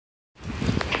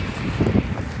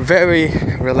Very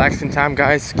relaxing time,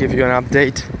 guys. Give you an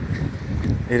update.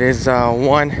 It is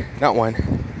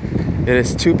It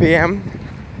is 2 p.m.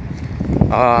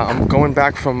 I'm going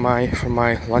back from my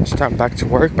lunchtime back to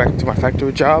work, back to my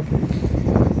factory job.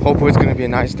 Hopefully it's gonna be a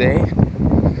nice day.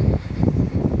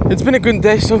 It's been a good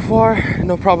day so far.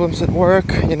 No problems at work.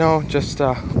 Just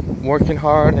working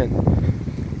hard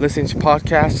and listening to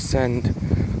podcasts and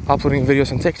uploading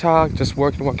videos on TikTok. Just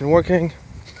working.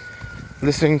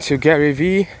 Listening to Gary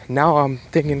Vee. Now I'm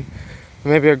thinking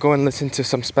maybe I'll go and listen to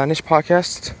some Spanish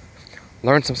podcasts,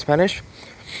 learn some Spanish.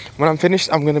 When I'm finished,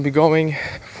 I'm gonna be going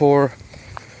for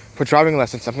driving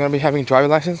lessons. I'm gonna be having driving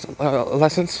lessons.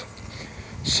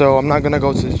 So I'm not gonna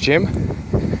go to the gym.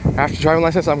 After driving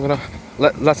lessons, I'm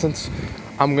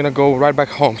gonna go right back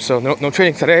home. So no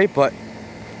training today, but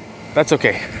that's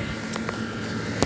okay.